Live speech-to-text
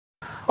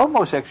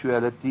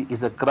Homosexuality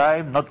is a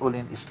crime not only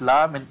in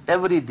Islam, in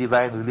every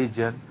divine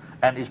religion,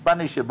 and is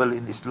punishable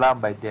in Islam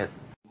by death.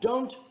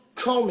 Don't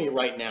call me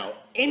right now,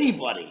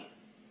 anybody.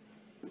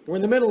 We're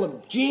in the middle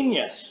of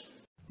genius.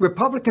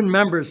 Republican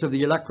members of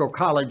the Electoral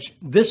College,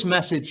 this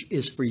message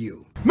is for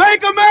you.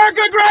 Make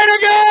America great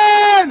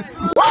again!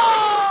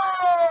 Whoa!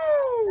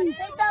 Let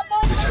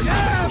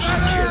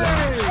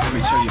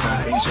me tell you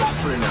about Asia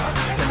Thriller.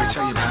 Let me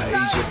tell you about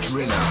Asia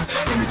Driller.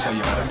 Let me tell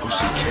you about a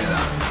pussy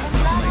killer.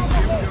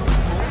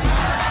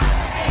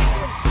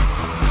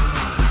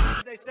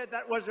 They said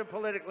that wasn't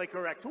politically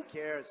correct. Who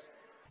cares?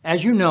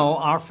 As you know,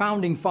 our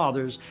founding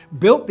fathers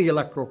built the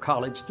Electoral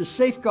College to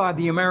safeguard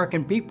the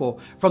American people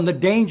from the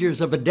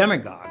dangers of a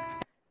demagogue.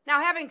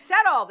 Now, having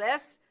said all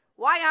this,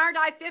 why aren't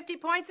I 50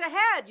 points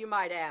ahead, you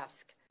might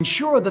ask?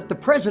 Ensure that the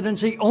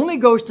presidency only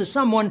goes to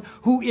someone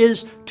who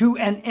is to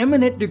an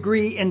eminent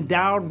degree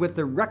endowed with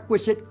the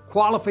requisite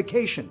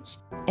qualifications.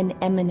 An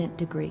eminent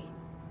degree.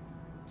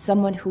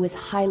 Someone who is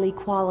highly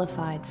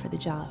qualified for the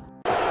job.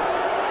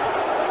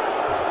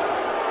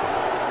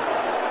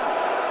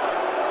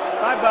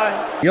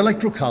 Bye-bye. The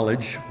Electoral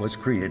College was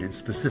created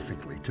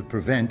specifically to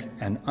prevent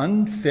an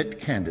unfit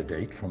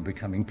candidate from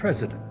becoming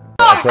president.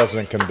 The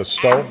president can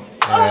bestow,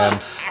 and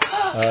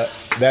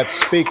that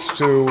speaks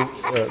to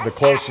the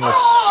closeness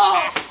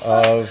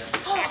of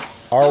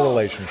our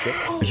relationship.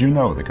 As you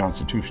know, the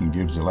Constitution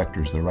gives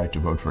electors the right to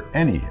vote for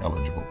any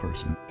eligible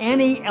person.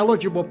 Any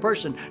eligible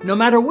person, no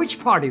matter which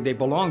party they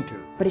belong to.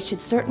 But it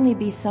should certainly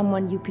be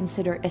someone you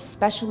consider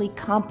especially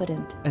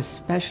competent.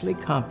 Especially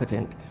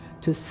competent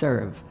to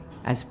serve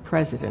as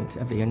President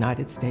of the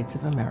United States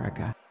of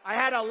America. I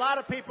had a lot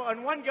of people,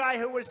 and one guy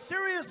who was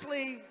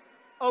seriously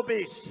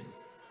obese.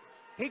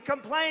 He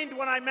complained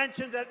when I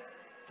mentioned that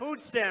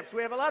food stamps,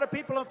 we have a lot of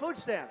people on food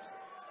stamps.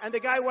 And the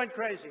guy went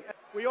crazy.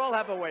 We all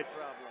have a weight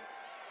problem.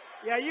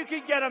 Yeah, you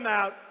can get him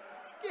out.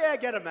 Yeah,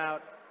 get him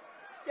out.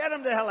 Get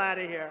him the hell out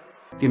of here.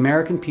 The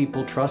American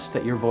people trust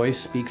that your voice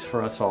speaks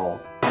for us all.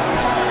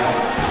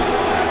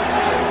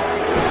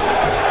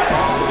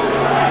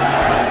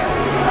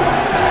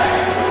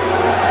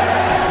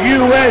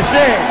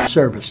 USA!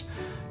 Service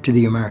to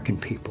the American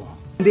people.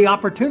 The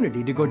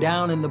opportunity to go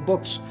down in the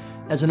books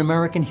as an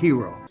American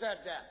hero. Said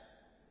that?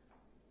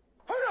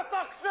 Who the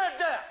fuck said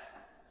that?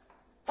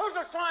 Who's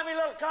the slimy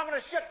little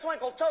communist shit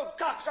twinkle-toed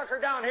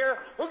cocksucker down here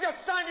who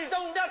just signed his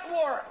own death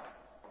warrant?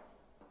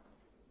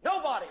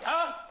 Nobody,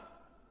 huh?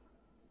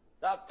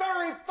 The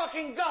very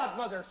fucking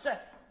godmother said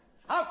it.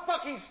 I'm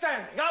fucking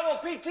standing. I will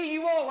PT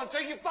you all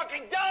until you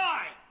fucking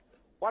die.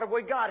 What have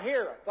we got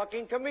here? A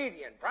fucking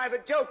comedian,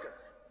 private joker.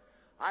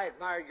 I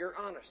admire your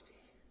honesty.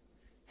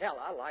 Hell,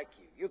 I like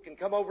you. You can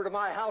come over to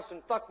my house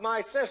and fuck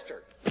my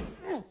sister.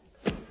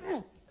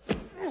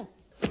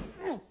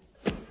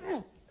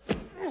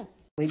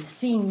 We've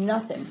seen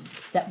nothing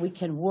that we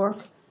can work,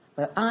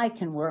 but I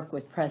can work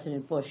with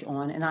President Bush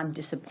on, and I'm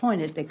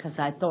disappointed because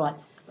I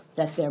thought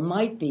that there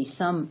might be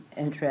some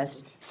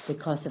interest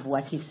because of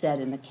what he said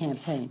in the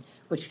campaign,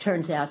 which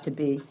turns out to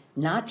be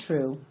not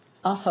true,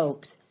 a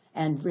hoax,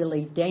 and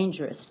really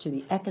dangerous to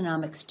the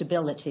economic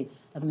stability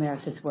of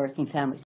America's working families.